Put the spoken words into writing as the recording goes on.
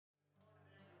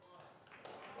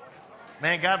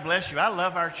Man, God bless you. I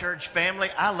love our church family.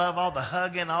 I love all the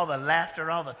hugging, all the laughter,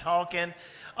 all the talking,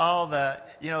 all the,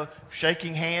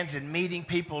 shaking hands and meeting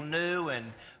people new and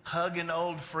hugging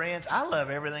old friends. I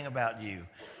love everything about you.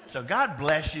 So God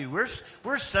bless you.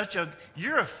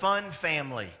 You're a fun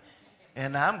family.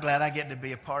 And I'm glad I get to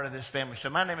be a part of this family.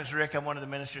 So my name is Rick. I'm one of the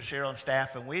ministers here on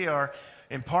staff. And we are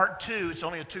in part 2. It's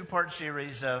only a 2-part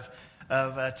series of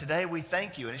Today We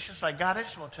Thank You. And it's just like, God, I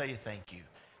just want to tell you thank you.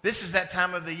 This is that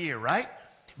time of the year, right?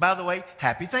 By the way,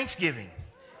 happy Thanksgiving.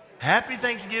 Happy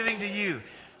Thanksgiving to you.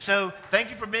 So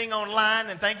thank you for being online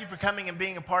and thank you for coming and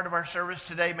being a part of our service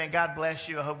today. Man, God bless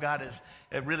you. I hope God is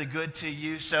really good to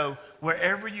you. So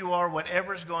wherever you are,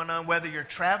 whatever's going on, whether you're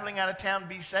traveling out of town,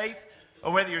 be safe,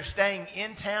 or whether you're staying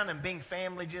in town and being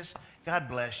family, just God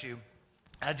bless you.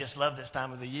 I just love this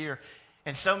time of the year.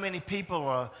 And so many people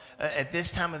are, at this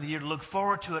time of the year look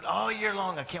forward to it all year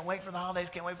long. I can't wait for the holidays,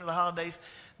 can't wait for the holidays.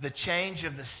 The change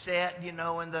of the set, in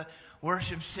the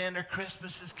worship center.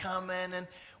 Christmas is coming, and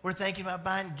we're thinking about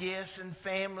buying gifts and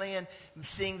family and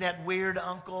seeing that weird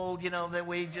uncle, that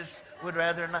we just would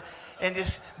rather not.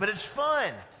 But it's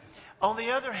fun. On the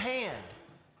other hand,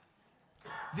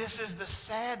 this is the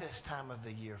saddest time of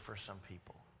the year for some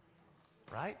people,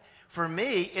 right? For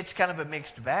me, it's kind of a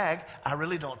mixed bag. I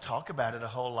really don't talk about it a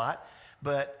whole lot,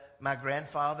 but my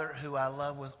grandfather, who I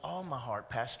love with all my heart,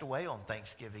 passed away on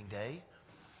Thanksgiving Day.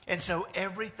 And so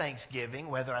every Thanksgiving,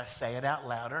 whether I say it out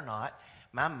loud or not,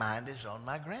 my mind is on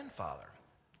my grandfather.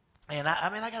 And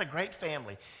I got a great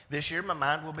family. This year, my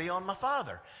mind will be on my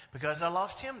father because I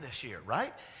lost him this year,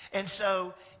 right? And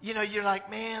so, you're like,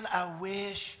 man, I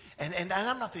wish, and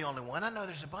I'm not the only one. I know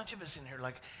there's a bunch of us in here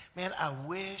like, man, I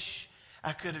wish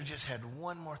I could have just had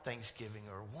one more Thanksgiving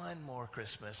or one more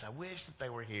Christmas. I wish that they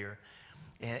were here.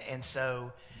 And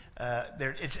so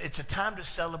it's a time to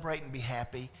celebrate and be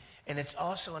happy. And it's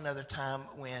also another time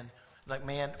when, like,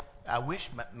 man, I wish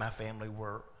my family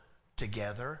were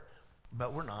together,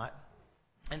 but we're not.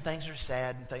 And things are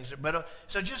sad and things are,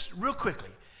 so just real quickly,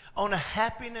 on a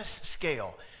happiness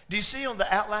scale, do you see on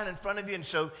the outline in front of you? And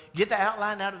so get the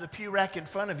outline out of the pew rack in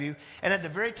front of you. And at the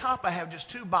very top, I have just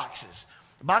 2 boxes.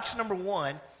 Box number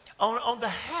 1, on the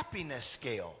happiness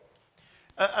scale,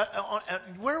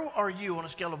 where are you on a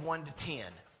scale of 1 to 10?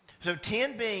 So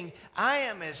 10 being, I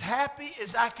am as happy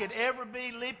as I could ever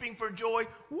be, leaping for joy.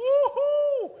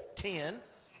 Woohoo! 10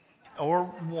 or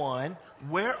 1.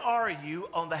 Where are you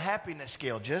on the happiness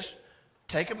scale? Just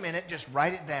take a minute, just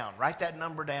write it down. Write that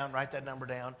number down, write that number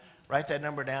down, write that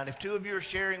number down. If 2 of you are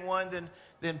sharing one,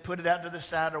 then put it out to the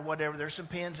side or whatever. There's some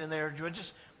pens in there.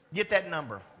 Just get that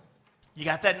number. You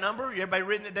got that number? Everybody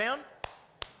written it down?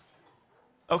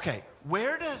 Okay,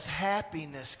 where does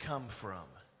happiness come from?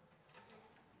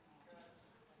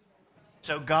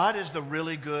 So God is the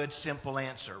really good, simple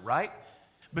answer, right?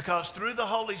 Because through the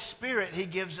Holy Spirit, He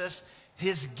gives us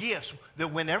His gifts.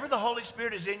 That whenever the Holy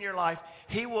Spirit is in your life,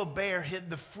 He will bear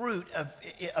the fruit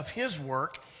of His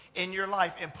work in your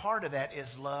life. And part of that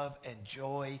is love and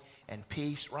joy and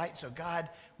peace, right? So God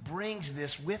brings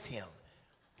this with Him.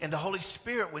 And the Holy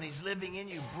Spirit, when He's living in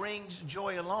you, brings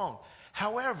joy along.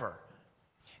 However,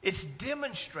 it's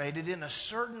demonstrated in a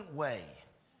certain way.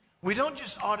 We don't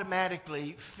just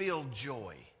automatically feel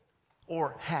joy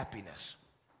or happiness.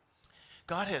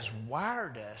 God has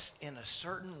wired us in a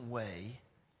certain way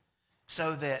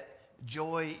so that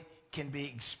joy can be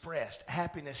expressed,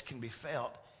 happiness can be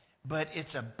felt, but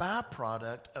it's a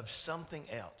byproduct of something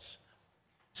else.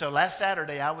 So last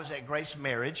Saturday, I was at Grace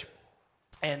Marriage,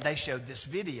 and they showed this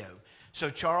video. So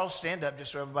Charles, stand up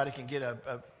just so everybody can get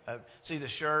see the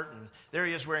shirt, and there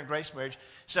he is wearing Grace Marriage.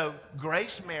 So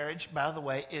Grace Marriage, by the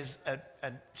way, is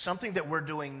something that we're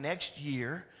doing next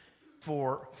year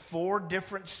for 4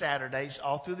 different Saturdays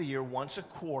all through the year, once a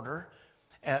quarter.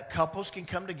 Couples can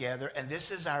come together, and this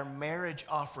is our marriage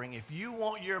offering. If you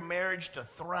want your marriage to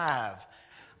thrive,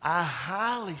 I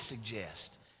highly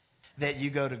suggest that you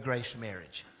go to Grace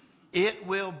Marriage. It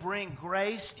will bring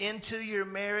grace into your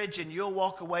marriage, and you'll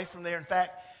walk away from there. In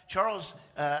fact, Charles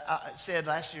said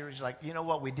last year, he's like, you know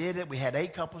what, we did it. We had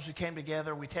 8 couples who came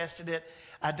together. We tested it.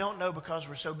 I don't know, because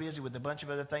we're so busy with a bunch of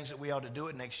other things, that we ought to do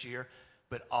it next year.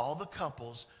 But all the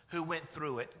couples who went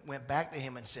through it went back to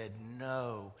him and said,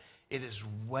 no, it is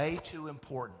way too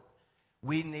important.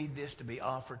 We need this to be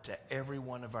offered to every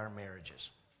one of our marriages.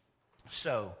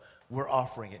 So we're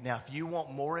offering it. Now, if you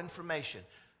want more information,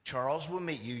 Charles will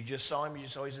meet you. You just saw him. You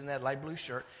saw he's in that light blue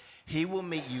shirt. He will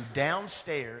meet you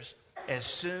downstairs as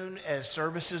soon as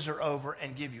services are over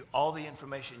and give you all the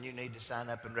information you need to sign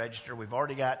up and register. We've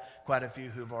already got quite a few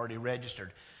who've already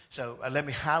registered. So let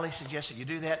me highly suggest that you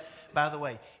do that. By the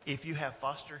way, if you have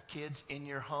foster kids in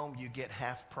your home, you get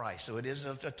half price. So it is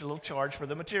a little charge for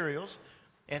the materials.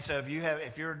 And so if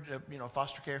you're a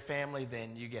foster care family,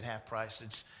 then you get half price.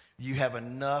 You have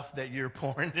enough that you're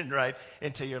pouring in right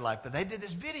into your life. But they did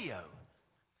this video.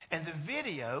 And the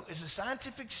video is a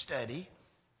scientific study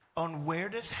on where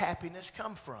does happiness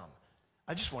come from.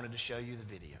 I just wanted to show you the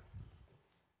video.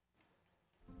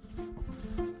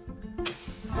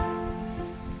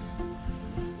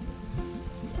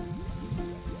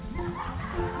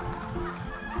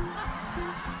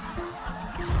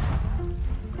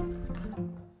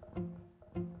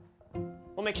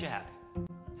 What makes you happy?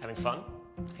 Having fun?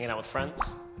 Hanging out with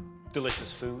friends?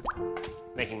 Delicious food?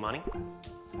 Making money?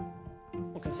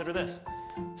 Well, consider this.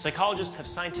 Psychologists have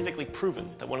scientifically proven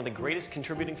that one of the greatest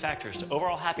contributing factors to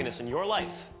overall happiness in your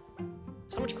life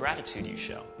is how much gratitude you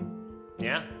show.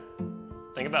 Yeah?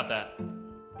 Think about that.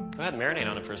 Go ahead and marinate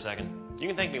on it for a second. You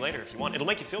can thank me later if you want. It'll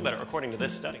make you feel better according to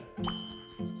this study.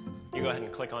 You go ahead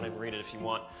and click on it and read it if you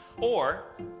want. Or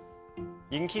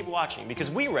you can keep watching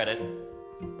because we read it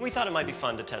and we thought it might be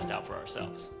fun to test out for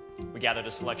ourselves. We gathered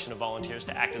a selection of volunteers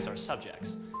to act as our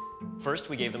subjects. First,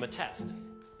 we gave them a test.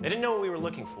 They didn't know what we were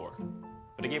looking for,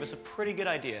 but it gave us a pretty good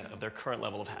idea of their current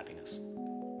level of happiness.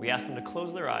 We asked them to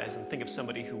close their eyes and think of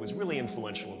somebody who was really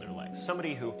influential in their life,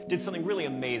 somebody who did something really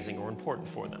amazing or important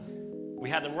for them. We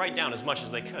had them write down as much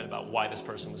as they could about why this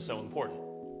person was so important.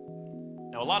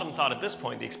 Now, a lot of them thought at this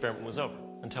point the experiment was over,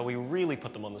 until we really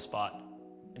put them on the spot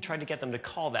and tried to get them to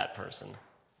call that person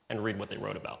and read what they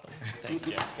wrote about them. Thank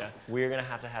you, Jessica. We're going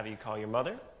to have you call your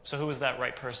mother. So who is that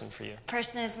right person for you?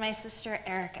 Person is my sister,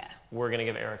 Erica. We're going to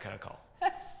give Erica a call.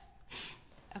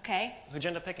 Okay. Who'd you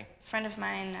end up picking? Friend of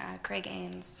mine, Craig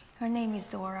Ains. Her name is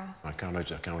Dora. My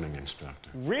college accounting instructor.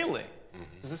 Really?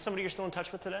 Is this somebody you're still in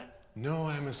touch with today? No,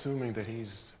 I'm assuming that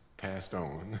he's passed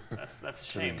on. That's a to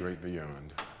shame. the great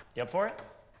beyond. You up for it?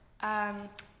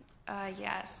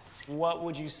 Yes. What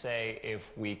would you say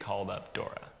if we called up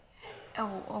Dora? Oh,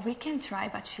 well, we can try,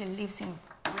 but she lives in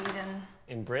Britain.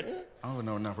 In Britain? Oh,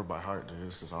 no, number by heart, dude.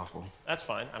 This is awful. That's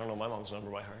fine. I don't know my mom's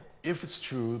number by heart. If it's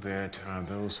true that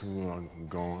those who are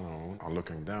going on are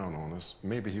looking down on us,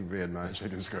 maybe he read my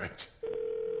chicken scratch.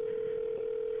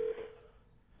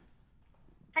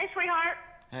 Hey, sweetheart.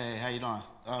 Hey, how you doing?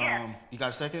 Yeah. You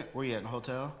got a second? Where you at, in the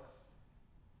hotel?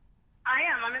 I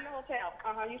am. I'm in the hotel.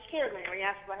 You scared me when you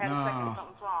asked if I had a second or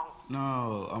something's wrong.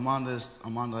 No,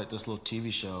 I'm on like this little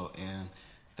TV show, and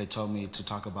they told me to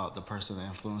talk about the person that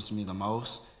influenced me the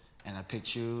most, and I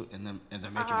picked you, and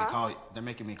they're making me call. They're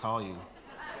making me call you.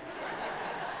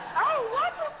 Oh,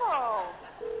 wonderful!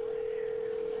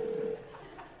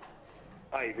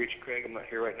 Hi, you've reached Craig. I'm not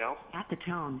here right now. At the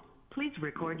tone, please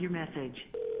record your message.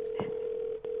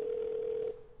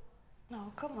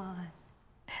 Oh, come on.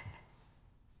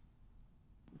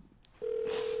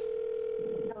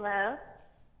 Hello.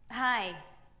 Hi.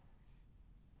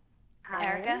 Hi.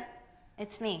 Erica,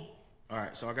 it's me. All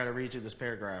right, so I got to read you this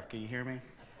paragraph. Can you hear me?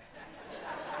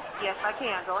 Yes, I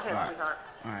can. Go ahead, sweetheart.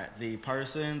 All right. The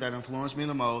person that influenced me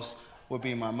the most would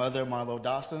be my mother, Marlo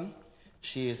Dawson.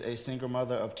 She is a single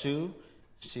mother of 2.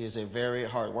 She is a very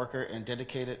hard worker and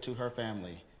dedicated to her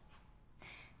family.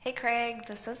 Hey, Craig.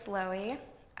 This is Loie.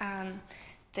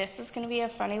 This is going to be a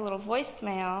funny little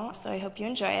voicemail, so I hope you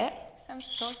enjoy it. I'm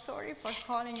so sorry for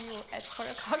calling you at 4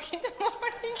 o'clock in the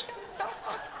morning.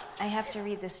 I have to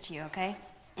read this to you, okay?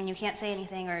 And you can't say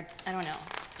anything or, I don't know.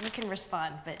 You can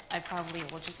respond, but I probably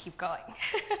will just keep going.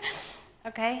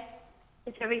 Okay?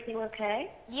 Is everything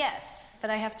okay? Yes, but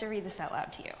I have to read this out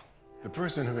loud to you. The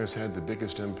person who has had the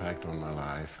biggest impact on my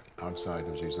life, outside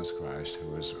of Jesus Christ,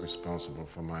 who is responsible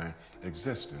for my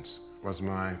existence, was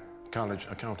my college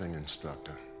accounting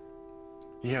instructor.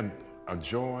 He had a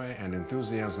joy and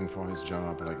enthusiasm for his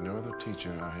job like no other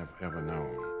teacher I have ever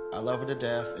known. I love her to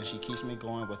death, and she keeps me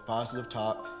going with positive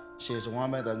talk. She is a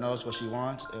woman that knows what she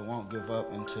wants and won't give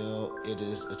up until it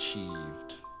is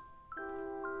achieved.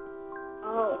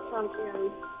 Oh,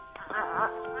 something.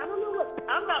 I don't know what.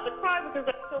 I'm about to cry because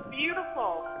that's so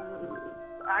beautiful.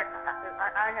 I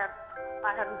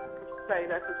have to say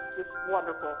that's just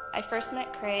wonderful. I first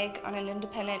met Craig on an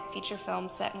independent feature film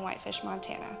set in Whitefish,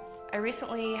 Montana. I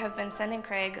recently have been sending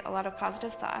Craig a lot of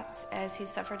positive thoughts as he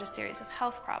suffered a series of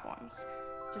health problems.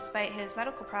 Despite his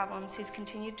medical problems, he's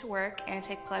continued to work and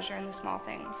take pleasure in the small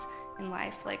things in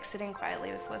life, like sitting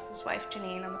quietly with his wife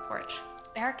Janine on the porch.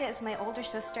 Erica is my older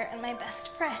sister and my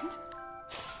best friend.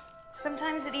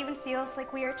 Sometimes it even feels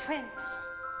like we are twins.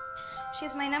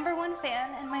 She's my #1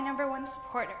 fan and my #1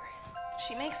 supporter.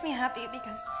 She makes me happy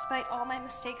because despite all my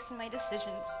mistakes and my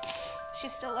decisions, she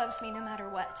still loves me no matter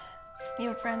what.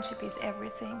 Your friendship is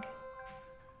everything.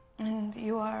 And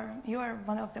you are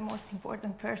one of the most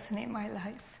important person in my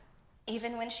life.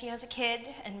 Even when she has a kid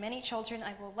and many children,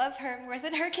 I will love her more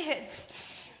than her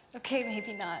kids. Okay,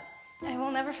 maybe not. I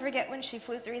will never forget when she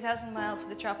flew 3,000 miles at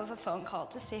the drop of a phone call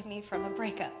to save me from a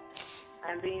breakup.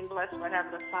 I'm being blessed by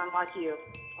having a son like you.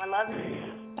 I love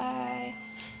you. Bye.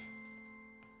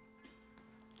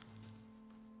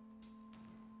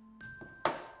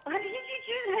 Why did you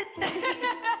do that to me?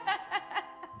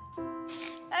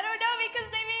 I don't know, because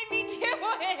they made me do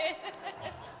it.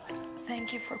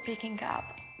 Thank you for picking up.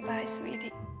 Bye,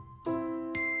 sweetie.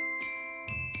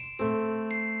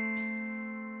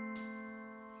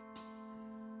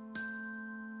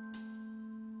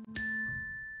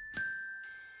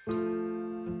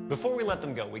 Before we let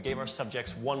them go, we gave our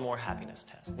subjects one more happiness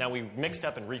test. Now, we mixed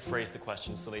up and rephrased the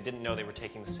questions so they didn't know they were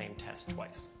taking the same test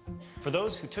twice. For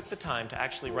those who took the time to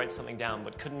actually write something down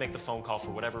but couldn't make the phone call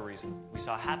for whatever reason, we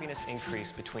saw happiness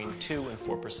increase between 2 and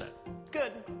 4%.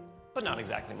 Good, but not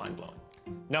exactly mind-blowing.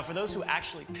 Now, for those who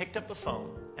actually picked up the phone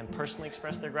and personally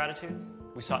expressed their gratitude,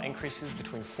 we saw increases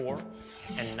between 4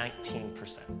 and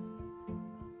 19%.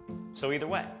 So either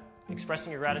way,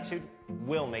 expressing your gratitude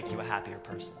will make you a happier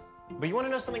person. But you want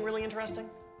to know something really interesting?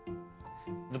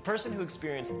 The person who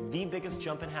experienced the biggest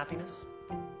jump in happiness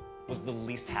was the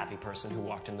least happy person who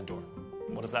walked in the door.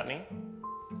 What does that mean?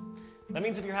 That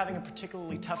means if you're having a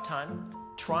particularly tough time,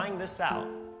 trying this out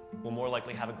will more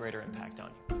likely have a greater impact on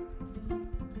you.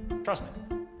 Trust me.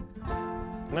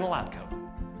 I'm in a lab coat.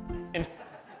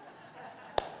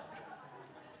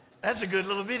 That's a good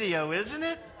little video, isn't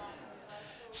it?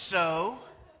 So,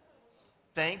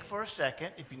 think for a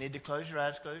second, if you need to close your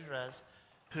eyes, close your eyes.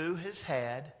 Who has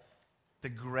had the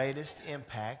greatest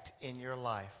impact in your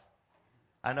life?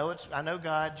 I know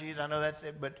God, Jesus, I know that's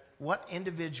it, but what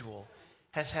individual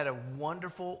has had a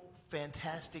wonderful,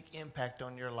 fantastic impact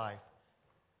on your life?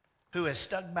 Who has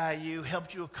stuck by you,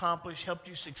 helped you accomplish, helped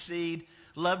you succeed,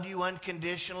 loved you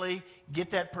unconditionally?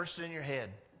 Get that person in your head.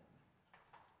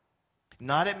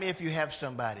 Nod at me if you have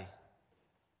somebody.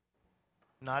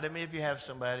 Nod at me if you have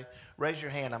somebody. Raise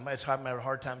your hand. I'm having a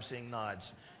hard time seeing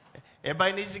nods.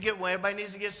 Everybody needs to get one. Everybody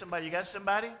needs to get somebody. You got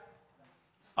somebody?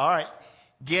 All right.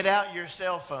 Get out your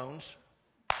cell phones.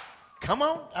 Come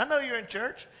on. I know you're in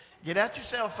church. Get out your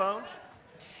cell phones.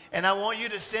 And I want you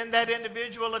to send that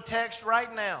individual a text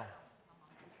right now.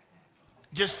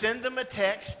 Just send them a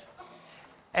text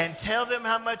and tell them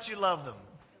how much you love them.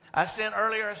 I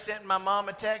sent my mom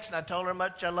a text and I told her how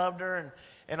much I loved her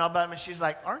and all about it. And she's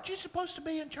like, aren't you supposed to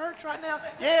be in church right now?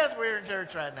 Yes, we're in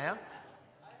church right now.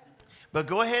 But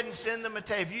go ahead and send them a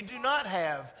text. If you do not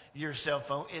have your cell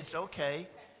phone, it's okay.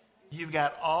 You've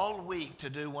got all week to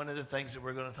do one of the things that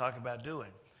we're going to talk about doing.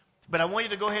 But I want you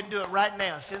to go ahead and do it right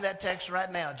now. Send that text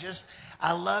right now. Just,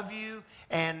 I love you,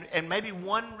 and maybe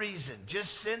one reason.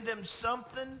 Just send them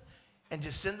something, and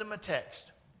just send them a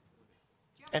text.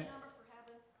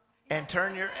 And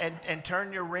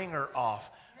turn your ringer off.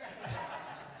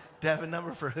 Do you have a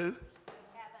number for who?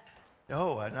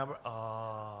 Oh, a number.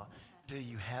 Do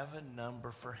you have a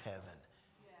number for heaven?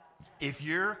 If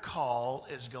your call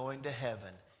is going to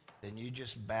heaven, then you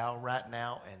just bow right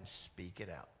now and speak it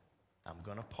out. I'm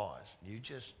going to pause. You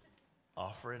just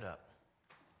offer it up.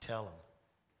 Tell them.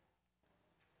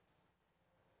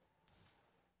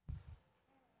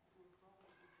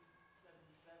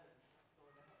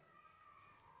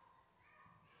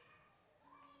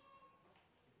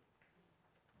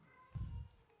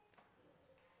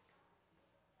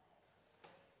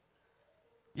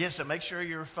 Yes, so make sure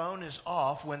your phone is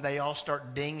off when they all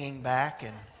start dinging back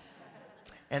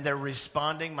and they're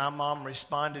responding. My mom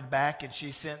responded back and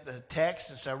she sent the text,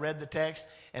 and so I read the text,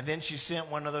 and then she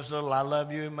sent one of those little I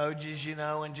love you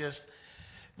emojis, and just,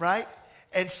 right?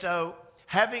 And so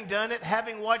having done it,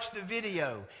 having watched the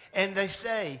video, and they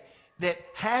say that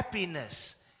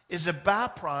happiness is a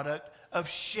byproduct of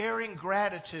sharing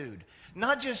gratitude.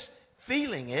 Not just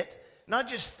feeling it, not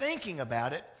just thinking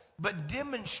about it, but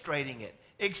demonstrating it,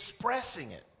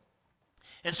 expressing it.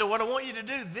 And so what I want you to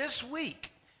do this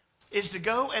week is to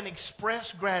go and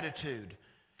express gratitude.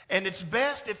 And it's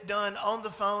best if done on the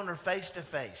phone or face to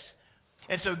face.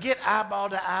 And so get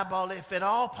eyeball to eyeball if at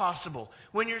all possible.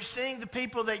 When you're seeing the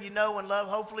people that you know and love,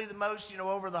 hopefully the most,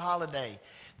 over the holiday,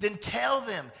 then tell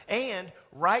them and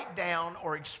write down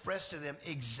or express to them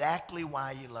exactly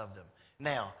why you love them.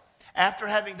 Now, after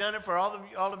having done it for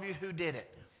all of you who did it,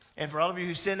 and for all of you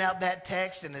who sent out that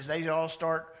text, and as they all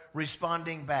start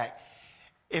responding back,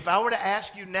 if I were to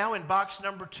ask you now in box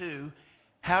number 2,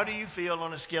 how do you feel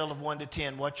on a scale of 1 to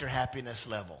 10? What's your happiness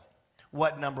level?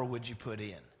 What number would you put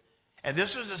in? And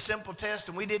this was a simple test,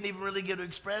 and we didn't even really get to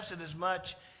express it as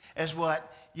much as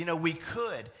what, we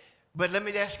could. But let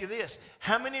me ask you this.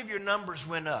 How many of your numbers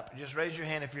went up? Just raise your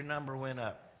hand if your number went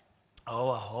up. Oh,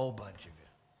 a whole bunch of you.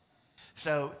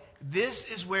 So this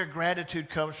is where gratitude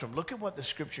comes from. Look at what the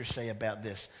scriptures say about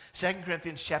this. 2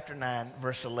 Corinthians chapter 9,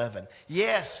 verse 11.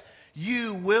 Yes,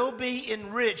 you will be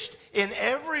enriched in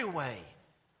every way.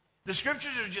 The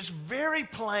scriptures are just very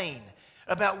plain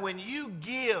about when you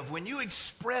give, when you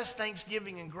express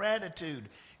thanksgiving and gratitude,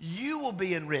 you will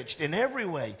be enriched in every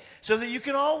way so that you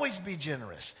can always be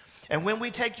generous. And when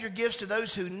we take your gifts to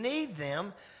those who need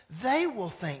them, they will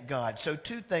thank God. So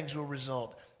two things will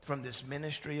result from this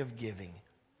ministry of giving.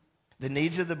 The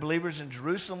needs of the believers in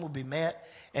Jerusalem will be met,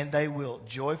 and they will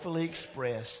joyfully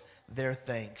express their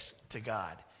thanks to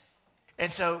God.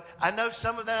 And so I know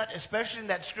some of that, especially in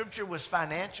that scripture, was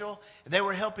financial. They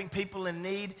were helping people in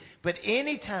need. But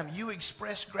anytime you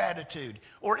express gratitude,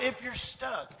 or if you're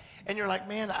stuck and you're like,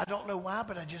 man, I don't know why,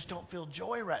 but I just don't feel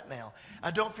joy right now.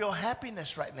 I don't feel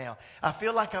happiness right now. I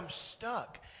feel like I'm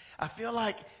stuck. I feel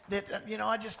like that,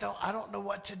 I don't know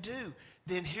what to do.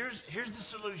 Then here's the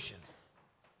solution.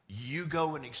 You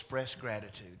go and express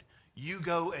gratitude. You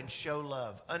go and show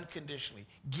love unconditionally.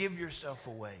 Give yourself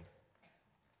away.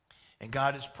 And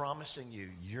God is promising you,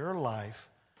 your life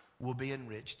will be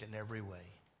enriched in every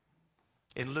way.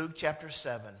 In Luke chapter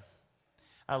 7,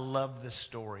 I love this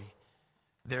story.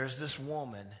 There's this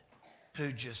woman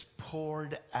who just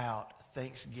poured out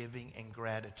thanksgiving and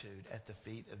gratitude at the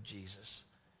feet of Jesus.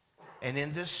 And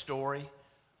in this story,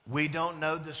 we don't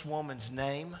know this woman's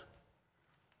name.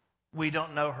 We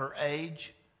don't know her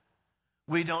age.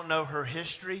 We don't know her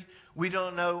history. We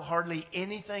don't know hardly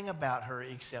anything about her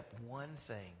except one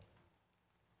thing.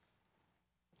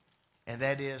 And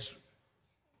that is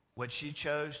what she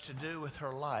chose to do with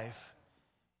her life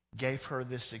gave her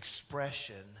this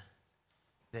expression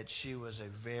that she was a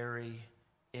very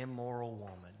immoral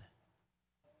woman.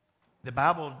 The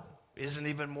Bible isn't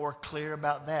even more clear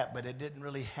about that, but it didn't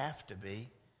really have to be,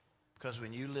 because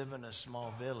when you live in a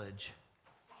small village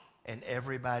and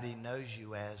everybody knows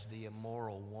you as the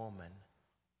immoral woman,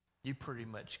 you pretty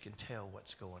much can tell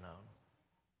what's going on.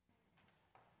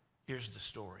 Here's the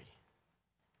story.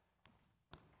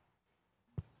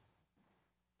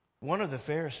 One of the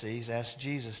Pharisees asked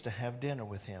Jesus to have dinner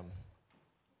with him.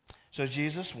 So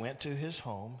Jesus went to his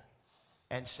home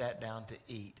and sat down to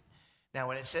eat. Now,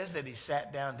 when it says that he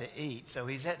sat down to eat, so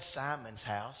he's at Simon's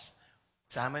house.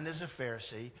 Simon is a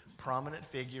Pharisee, prominent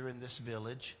figure in this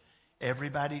village.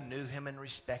 Everybody knew him and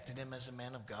respected him as a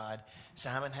man of God.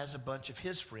 Simon has a bunch of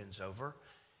his friends over.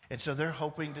 And so they're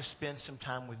hoping to spend some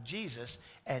time with Jesus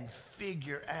and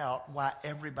figure out why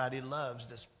everybody loves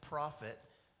this prophet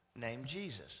named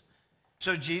Jesus.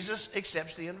 So Jesus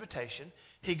accepts the invitation.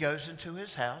 He goes into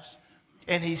his house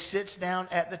and he sits down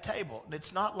at the table.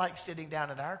 It's not like sitting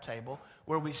down at our table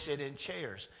where we sit in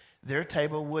chairs. Their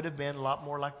table would have been a lot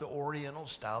more like the Oriental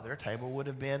style. Their table would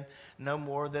have been no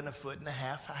more than 1.5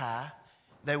 feet high.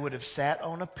 They would have sat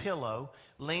on a pillow,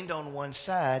 leaned on one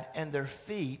side, and their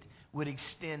feet would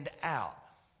extend out.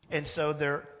 And so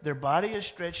their body is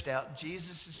stretched out,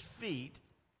 Jesus' feet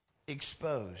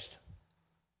exposed.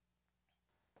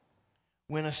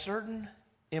 When a certain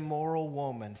immoral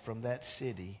woman from that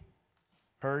city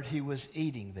heard he was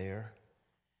eating there,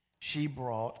 she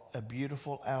brought a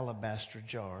beautiful alabaster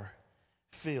jar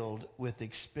filled with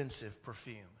expensive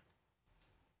perfume.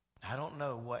 I don't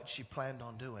know what she planned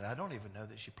on doing. I don't even know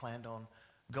that she planned on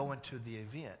going to the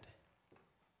event.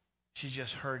 She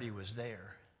just heard he was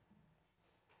there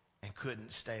and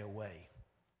couldn't stay away.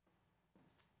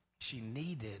 She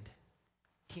needed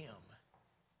him.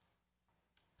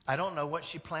 I don't know what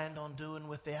she planned on doing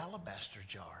with the alabaster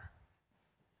jar.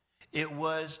 It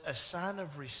was a sign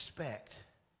of respect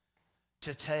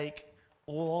to take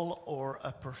oil or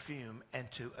a perfume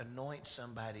and to anoint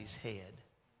somebody's head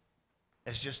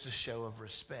as just a show of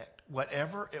respect.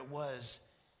 Whatever it was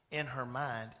in her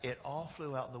mind, it all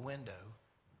flew out the window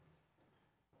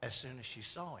as soon as she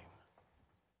saw him.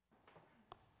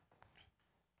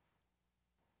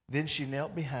 Then she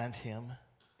knelt behind him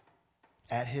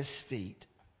at his feet,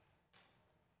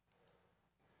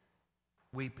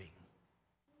 weeping.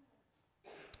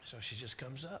 So she just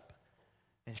comes up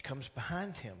and she comes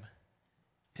behind him,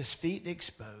 his feet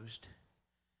exposed.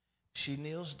 She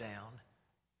kneels down,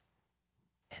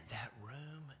 and that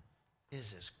room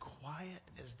is as quiet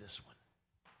as this one.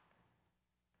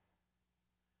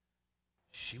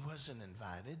 She wasn't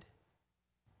invited.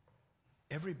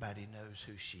 Everybody knows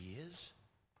who she is.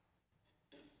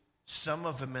 Some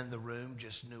of them in the room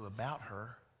just knew about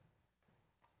her.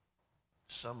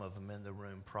 some of them in the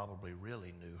room probably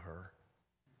really knew her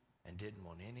and didn't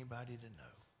want anybody to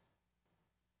know.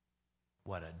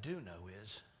 What I do know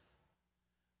is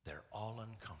they're all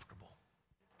uncomfortable.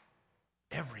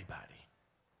 Everybody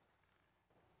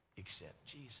except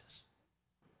Jesus.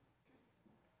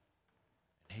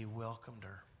 And he welcomed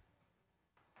her.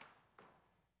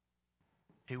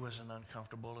 He wasn't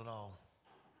uncomfortable at all.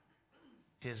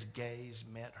 His gaze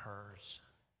met hers,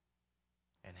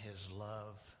 and his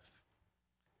love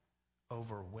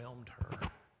overwhelmed her,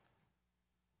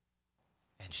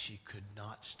 and she could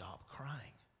not stop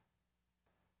crying.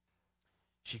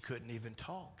 She couldn't even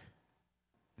talk.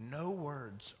 No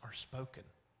words are spoken.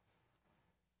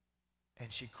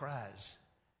 And she cries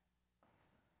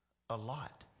a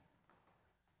lot.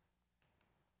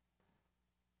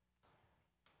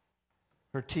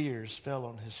 Her tears fell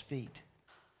on his feet,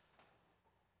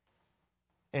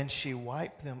 and she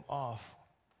wiped them off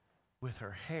with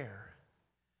her hair.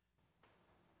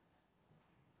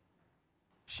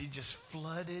 She just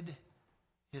flooded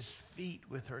his feet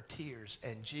with her tears,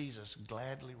 and Jesus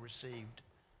gladly received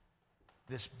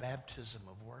this baptism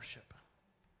of worship.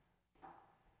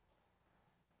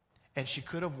 And she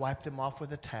could have wiped them off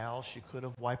with a towel. She could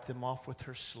have wiped them off with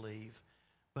her sleeve.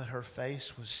 But her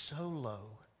face was so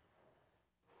low,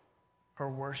 her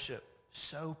worship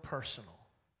so personal,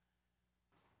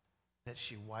 that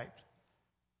she wiped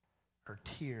her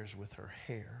tears with her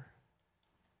hair.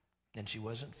 And she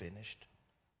wasn't finished.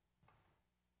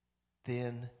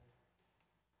 Then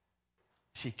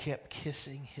she kept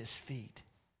kissing his feet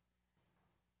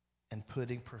and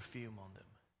putting perfume on them.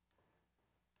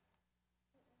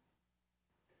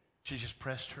 She just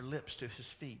pressed her lips to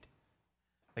his feet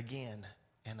again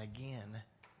and again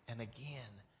and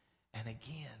again and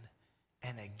again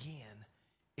and again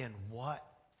in what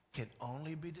can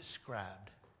only be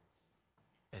described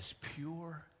as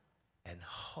pure and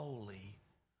holy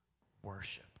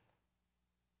worship.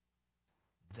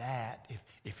 That,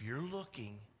 if you're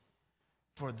looking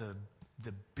for the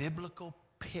biblical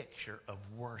picture of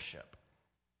worship,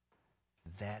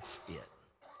 that's it.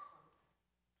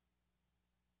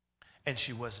 And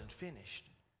she wasn't finished.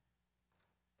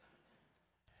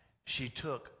 She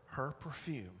took her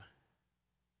perfume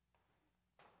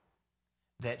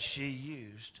that she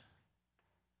used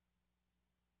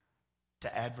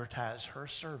to advertise her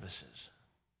services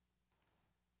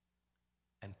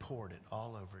and poured it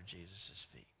all over Jesus'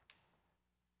 feet.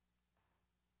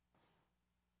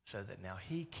 So that now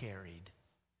he carried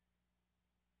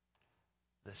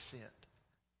the scent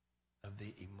of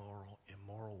the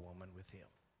immoral woman with him.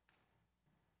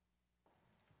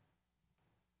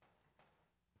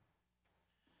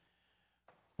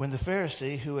 When the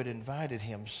Pharisee who had invited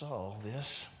him saw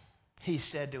this, he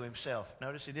said to himself,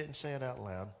 notice he didn't say it out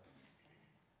loud,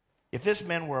 if this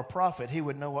man were a prophet, he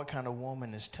would know what kind of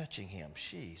woman is touching him.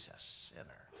 She's a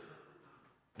sinner.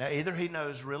 Now, either he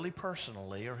knows really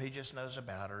personally or he just knows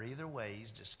about her. Either way,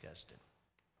 he's disgusted.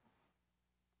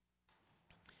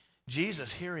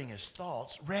 Jesus, hearing his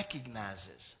thoughts,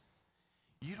 recognizes,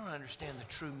 you don't understand the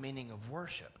true meaning of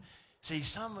worship. See,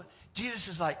 Jesus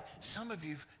is like, some of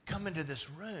you've come into this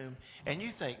room and you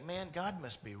think, man, God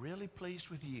must be really pleased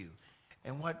with you.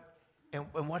 And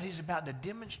what he's about to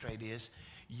demonstrate is,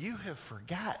 you have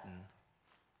forgotten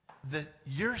that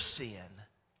your sin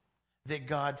that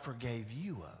God forgave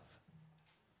you of.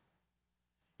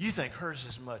 You think hers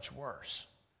is much worse.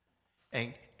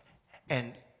 And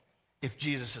if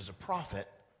Jesus is a prophet,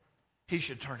 he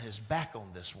should turn his back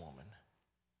on this woman.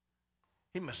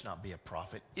 He must not be a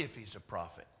prophet if he's a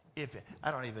prophet.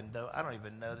 I don't even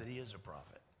know that he is a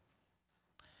prophet.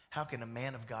 How can a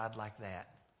man of God like that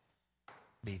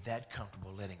be that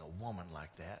comfortable letting a woman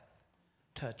like that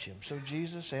touch him? So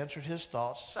Jesus answered his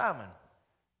thoughts. Simon,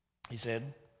 he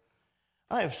said,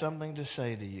 I have something to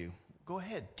say to you. Go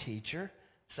ahead, teacher,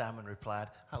 Simon replied.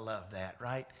 I love that,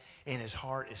 right? In his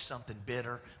heart is something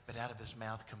bitter, but out of his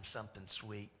mouth comes something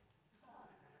sweet.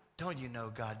 Don't you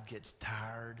know God gets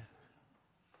tired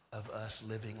of us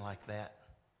living like that?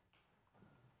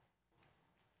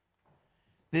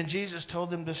 Then Jesus told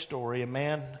them this story. A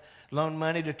man loaned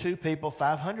money to two people,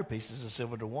 500 pieces of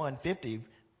silver to one, 50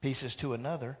 pieces to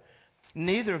another.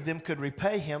 Neither of them could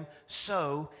repay him,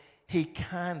 so he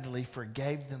kindly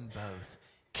forgave them both,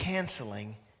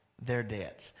 canceling their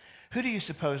debts. Who do you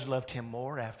suppose loved him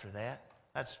more after that?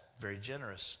 That's very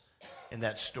generous in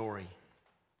that story.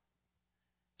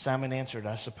 Simon answered,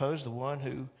 I suppose the one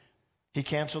who he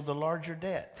canceled the larger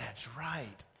debt. That's right,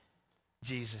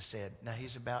 Jesus said. Now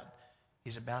he's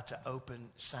about to open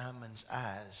Simon's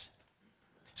eyes.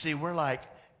 See, we're like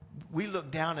we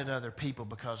look down at other people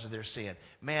because of their sin.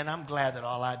 Man, I'm glad that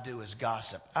all I do is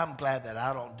gossip. I'm glad that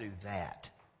I don't do that.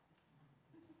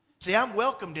 See, I'm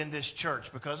welcomed in this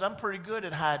church because I'm pretty good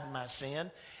at hiding my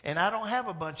sin, and I don't have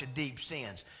a bunch of deep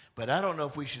sins. But I don't know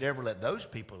if we should ever let those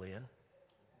people in.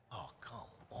 Oh, come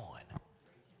on.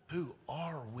 Who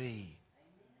are we?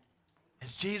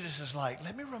 And Jesus is like,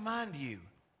 let me remind you,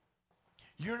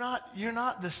 you're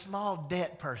not the small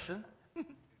debt person.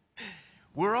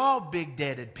 We're all big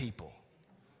debted people.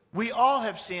 We all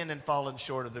have sinned and fallen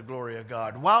short of the glory of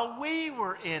God. While we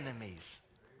were enemies,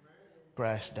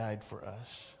 Christ died for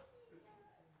us.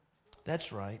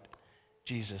 That's right,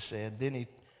 Jesus said. Then he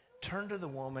turned to the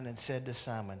woman and said to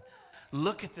Simon,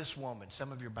 look at this woman.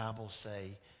 Some of your Bibles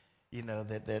say,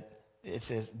 that it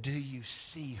says, do you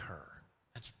see her?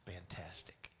 That's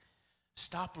fantastic.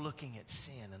 Stop looking at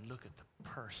sin and look at the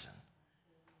person.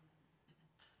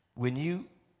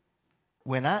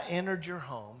 When I entered your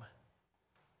home,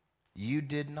 you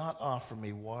did not offer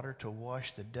me water to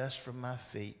wash the dust from my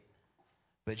feet,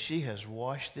 but she has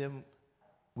washed them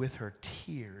with her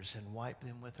tears and wiped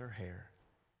them with her hair.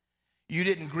 You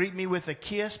didn't greet me with a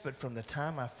kiss, but from the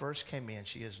time I first came in,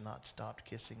 she has not stopped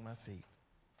kissing my feet.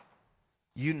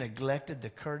 You neglected the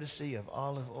courtesy of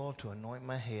olive oil to anoint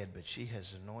my head, but she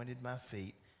has anointed my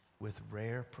feet with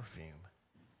rare perfume.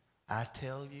 I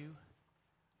tell you,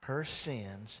 her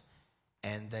sins,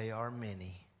 and they are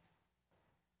many,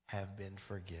 have been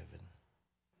forgiven.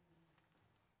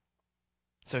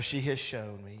 So she has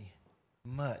shown me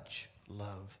much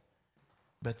love,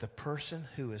 but the person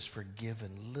who is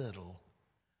forgiven little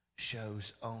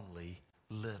shows only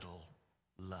little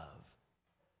love.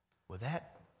 Well,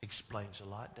 that explains a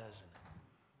lot, doesn't it?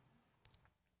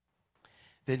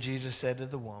 Then Jesus said to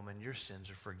the woman, your sins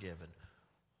are forgiven.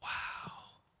 Wow.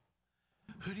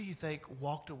 Who do you think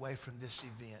walked away from this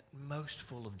event most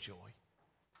full of joy?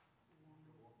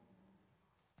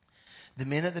 The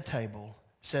men at the table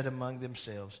said among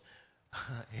themselves,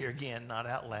 here again, not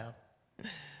out loud,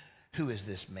 who is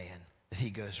this man that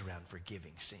he goes around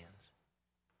forgiving sins?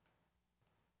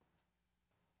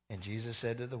 And Jesus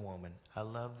said to the woman, I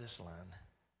love this line.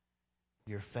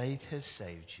 Your faith has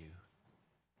saved you.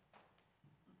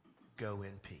 Go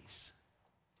in peace.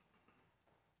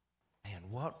 Man,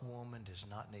 what woman does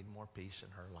not need more peace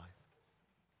in her life?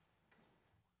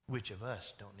 Which of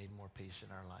us don't need more peace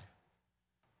in our life?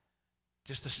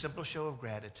 Just a simple show of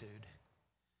gratitude.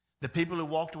 The people who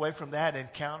walked away from that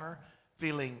encounter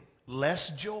feeling less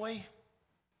joy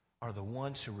are the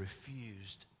ones who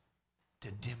refused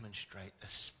to demonstrate a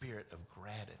spirit of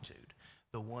gratitude.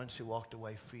 The ones who walked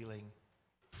away feeling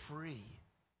free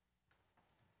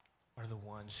are the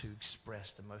ones who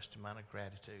expressed the most amount of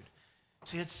gratitude.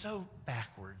 See, it's so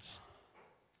backwards.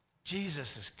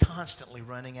 Jesus is constantly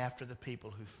running after the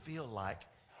people who feel like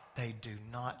they do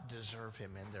not deserve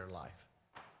him in their life.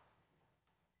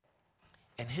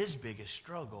 And his biggest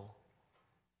struggle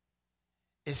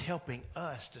is helping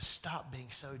us to stop being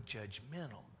so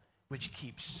judgmental, which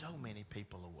keeps so many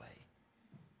people away.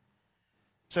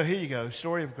 So here you go,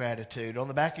 story of gratitude. On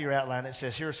the back of your outline, it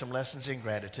says, here are some lessons in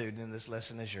gratitude, and this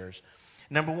lesson is yours.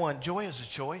 Number one, joy is a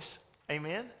choice.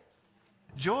 Amen?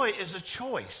 Joy is a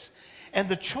choice. And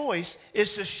the choice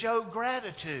is to show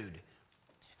gratitude.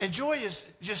 And joy is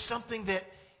just something that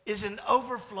is an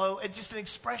overflow, it's just an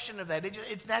expression of that.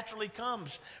 It naturally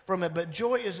comes from it. But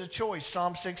joy is a choice.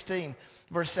 Psalm 16,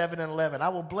 verse 7 and 11. I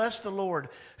will bless the Lord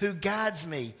who guides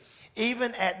me.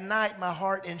 Even at night, my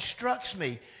heart instructs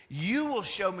me. You will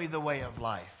show me the way of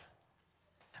life.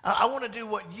 I want to do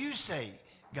what you say,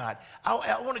 God.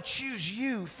 I want to choose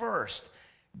you first,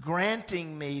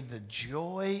 granting me the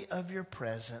joy of your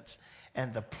presence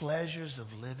and the pleasures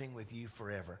of living with you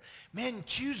forever. Man,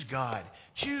 choose God.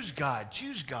 Choose God.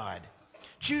 Choose God.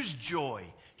 Choose joy.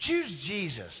 Choose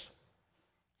Jesus.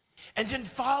 And then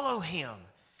follow him.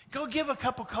 Go give a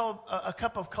cup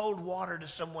of cold water to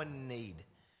someone in need.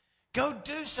 Go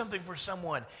do something for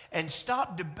someone and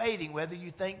stop debating whether you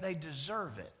think they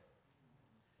deserve it.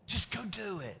 Just go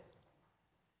do it.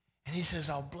 And he says,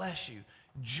 I'll bless you.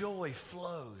 Joy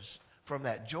flows from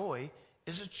that. Joy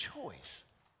is a choice,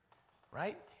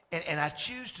 right? And I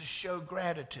choose to show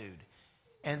gratitude.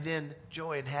 And then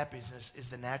joy and happiness is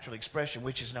the natural expression,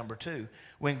 which is number two.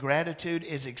 When gratitude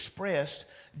is expressed,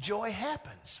 joy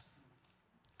happens.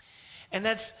 And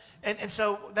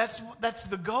so that's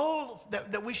the goal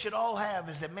that we should all have,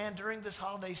 is that, man, during this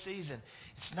holiday season,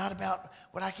 it's not about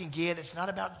what I can get. It's not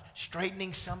about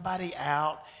straightening somebody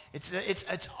out.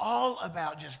 It's all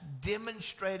about just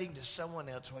demonstrating to someone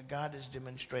else what God has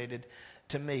demonstrated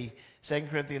to me. 2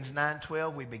 Corinthians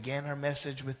 9:12, we began our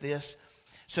message with this.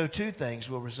 So two things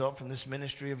will result from this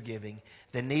ministry of giving.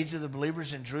 The needs of the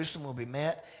believers in Jerusalem will be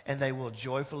met, and they will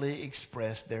joyfully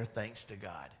express their thanks to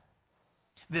God.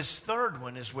 This third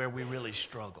one is where we really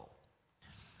struggle.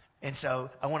 And so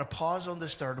I want to pause on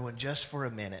this third one just for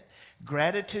a minute.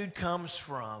 Gratitude comes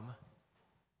from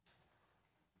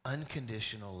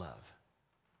unconditional love.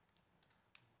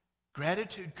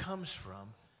 Gratitude comes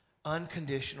from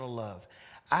unconditional love.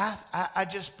 I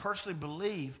just personally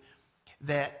believe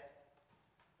that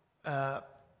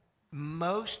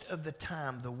most of the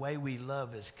time the way we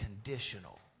love is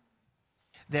conditional.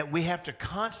 That we have to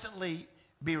constantly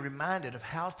be reminded of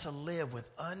how to live with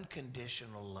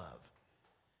unconditional love.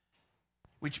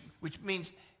 Which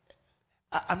means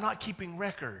I'm not keeping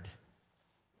record.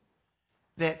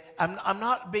 That I'm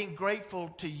not being grateful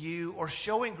to you or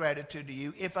showing gratitude to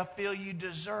you if I feel you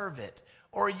deserve it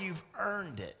or you've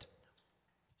earned it.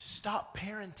 Stop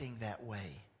parenting that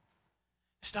way.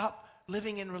 Stop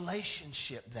living in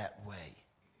relationship that way.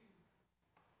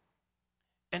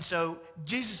 And so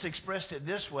Jesus expressed it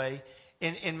this way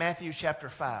in Matthew chapter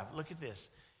 5. Look at this.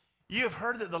 You have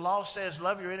heard that the law says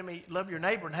love your enemy, love your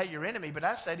neighbor and hate your enemy, but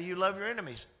I say to you, love your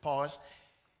enemies. Pause.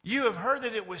 You have heard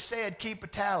that it was said, keep a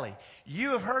tally.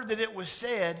 You have heard that it was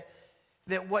said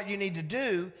that what you need to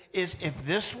do is if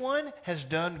this one has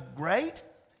done great,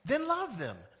 then love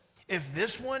them. If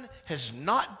this one has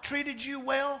not treated you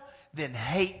well, then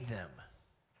hate them.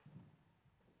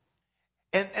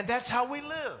 And that's how we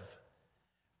live.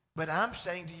 But I'm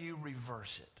saying to you,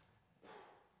 reverse it.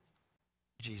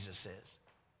 Jesus says,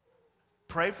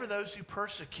 pray for those who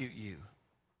persecute you.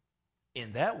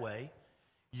 In that way,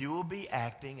 you will be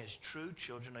acting as true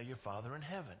children of your Father in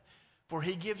heaven. For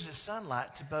he gives his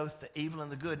sunlight to both the evil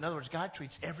and the good. In other words, God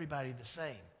treats everybody the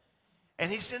same. And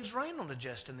he sends rain on the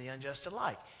just and the unjust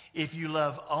alike. If you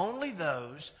love only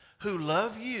those who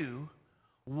love you,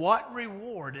 what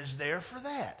reward is there for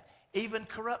that? Even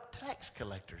corrupt tax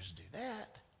collectors do that.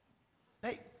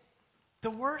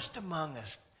 The worst among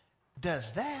us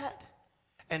does that.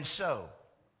 And so,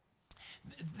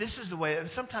 this is the way,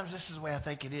 sometimes this is the way I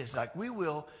think it is. Like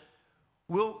we'll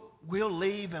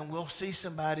leave and we'll see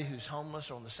somebody who's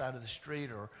homeless or on the side of the street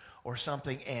or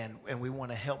something, and we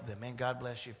want to help them. Man, God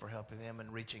bless you for helping them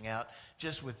and reaching out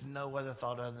just with no other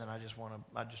thought other than I just want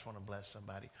to bless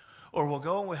somebody. Or we'll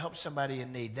go and we'll help somebody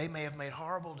in need. They may have made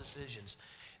horrible decisions.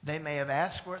 They may have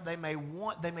asked for it. They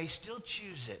may still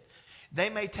choose it. They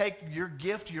may take your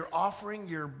gift, your offering,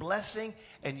 your blessing,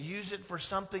 and use it for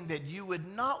something that you would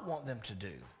not want them to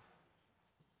do.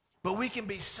 But we can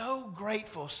be so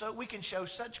grateful, so we can show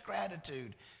such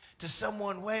gratitude to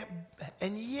someone,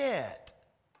 and yet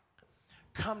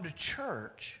come to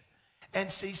church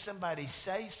and see somebody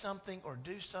say something or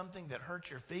do something that hurt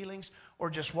your feelings, or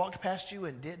just walked past you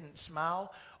and didn't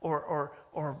smile, or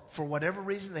for whatever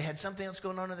reason they had something else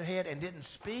going on in their head and didn't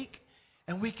speak,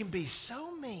 and we can be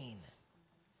so mean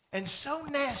and so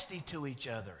nasty to each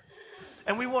other,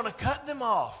 and we want to cut them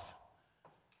off,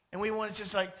 and we want to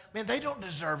just like, man, they don't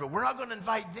deserve it. We're not going to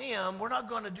invite them. We're not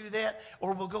going to do that,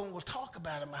 or we'll go and we'll talk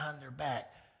about them behind their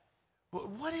back.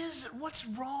 What is it? What's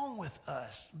wrong with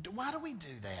us? Why do we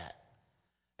do that?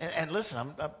 And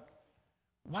listen,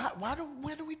 why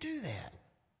do we do that?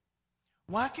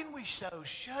 Why can we show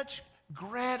such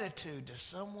gratitude to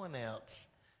someone else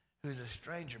who's a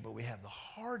stranger, but we have the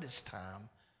hardest time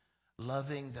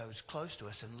loving those close to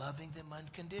us and loving them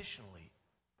unconditionally?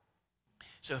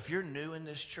 So if you're new in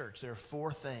this church, there are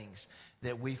 4 things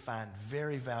that we find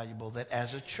very valuable that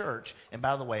as a church, and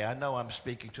by the way, I know I'm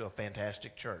speaking to a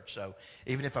fantastic church, so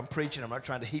even if I'm preaching, I'm not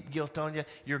trying to heap guilt on you.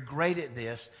 You're great at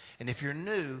this, and if you're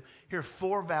new, here are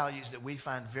 4 values that we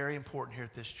find very important here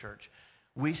at this church.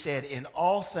 We said in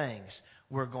all things,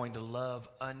 we're going to love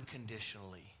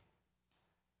unconditionally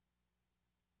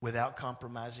without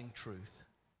compromising truth.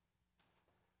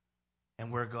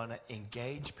 And we're going to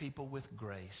engage people with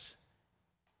grace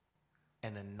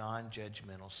and a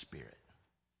non-judgmental spirit.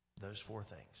 Those 4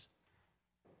 things.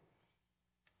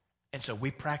 And so we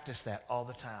practice that all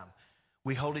the time.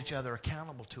 We hold each other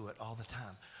accountable to it all the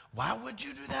time. Why would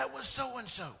you do that with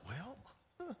so-and-so?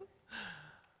 Well,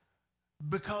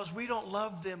 because we don't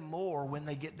love them more when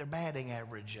they get their batting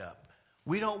average up.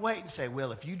 We don't wait and say,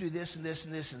 well, if you do this and this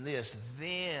and this and this,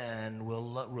 then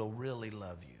we'll really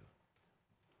love you.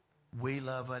 We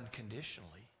love unconditionally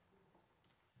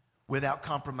without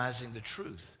compromising the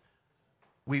truth.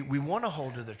 We want to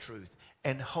hold to the truth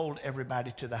and hold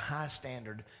everybody to the high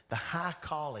standard, the high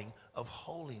calling of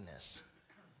holiness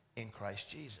in Christ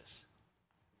Jesus.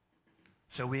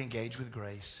 So we engage with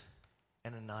grace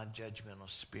and a non-judgmental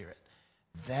spirit.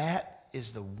 That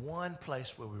is the one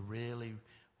place where we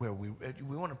where we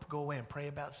want to go away and pray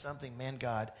about something. Man,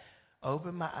 God,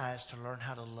 open my eyes to learn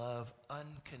how to love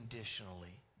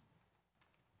unconditionally.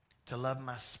 To love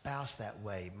my spouse that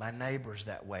way, my neighbors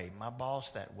that way, my boss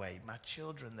that way, my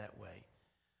children that way.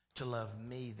 To love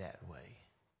me that way.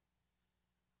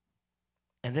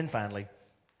 And then finally,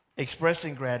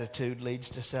 expressing gratitude leads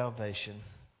to salvation.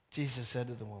 Jesus said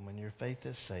to the woman, your faith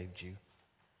has saved you.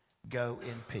 Go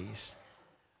in peace.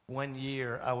 One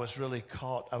year I was really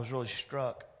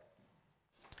struck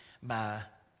by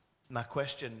my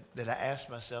question that I asked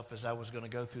myself as I was going to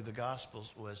go through the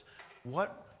Gospels was,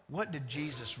 what did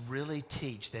Jesus really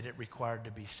teach that it required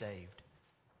to be saved?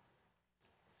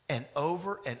 And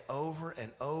over and over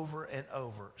and over and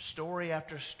over, story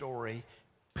after story,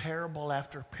 parable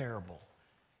after parable,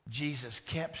 Jesus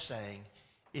kept saying,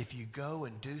 if you go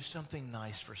and do something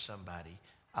nice for somebody,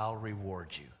 I'll reward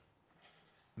you.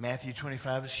 Matthew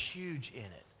 25 is huge in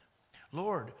it.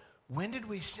 Lord, when did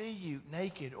we see you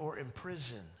naked or in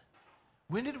prison?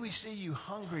 When did we see you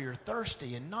hungry or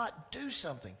thirsty and not do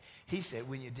something? He said,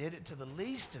 when you did it to the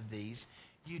least of these,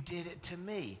 you did it to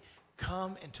me.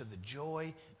 Come into the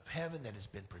joy of heaven that has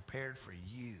been prepared for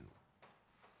you.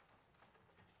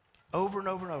 Over and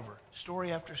over and over,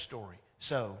 story after story.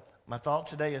 So, my thought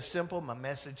today is simple. My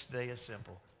message today is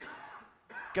simple.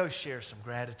 Go share some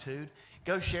gratitude.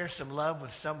 Go share some love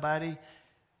with somebody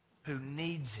who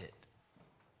needs it.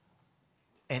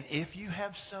 And if you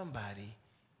have somebody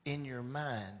in your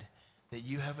mind that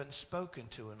you haven't spoken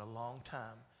to in a long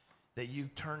time, that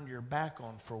you've turned your back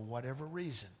on for whatever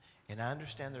reason, and I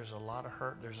understand there's a lot of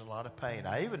hurt, there's a lot of pain.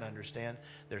 I even understand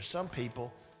there's some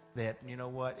people that, you know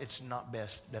what, it's not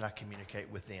best that I communicate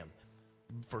with them.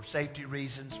 For safety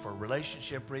reasons, for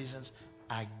relationship reasons,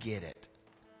 I get it.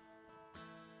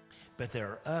 But there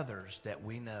are others that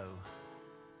we know,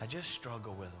 I just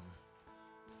struggle with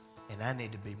them, and I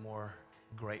need to be more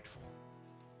grateful.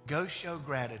 Go show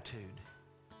gratitude.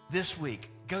 This week,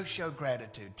 go show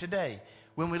gratitude. Today,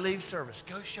 when we leave service,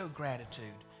 go show gratitude.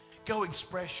 Go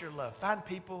express your love. Find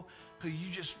people who you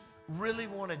just really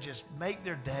want to just make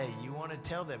their day. You want to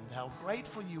tell them how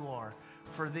grateful you are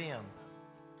for them.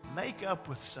 Make up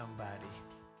with somebody.